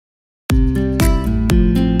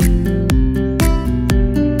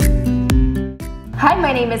Hi,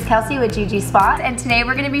 my name is Kelsey with GiGi Spa, and today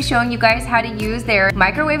we're going to be showing you guys how to use their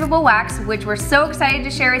microwavable wax, which we're so excited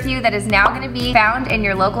to share with you that is now going to be found in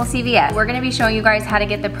your local CVS. We're going to be showing you guys how to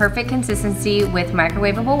get the perfect consistency with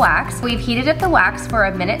microwavable wax. We've heated up the wax for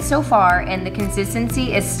a minute so far, and the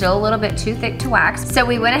consistency is still a little bit too thick to wax. So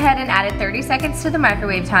we went ahead and added 30 seconds to the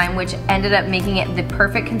microwave time, which ended up making it the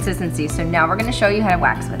perfect consistency. So now we're going to show you how to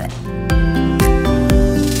wax with it.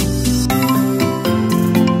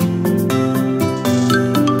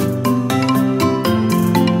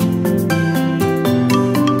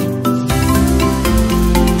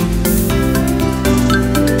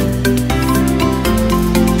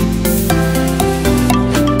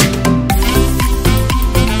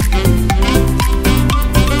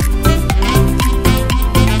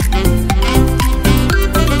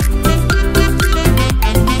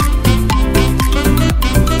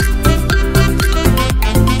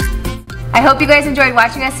 I hope you guys enjoyed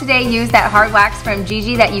watching us today use that hard wax from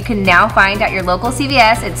GiGi that you can now find at your local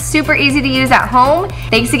CVS. It's super easy to use at home.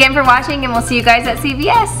 Thanks again for watching, and we'll see you guys at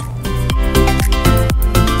CVS.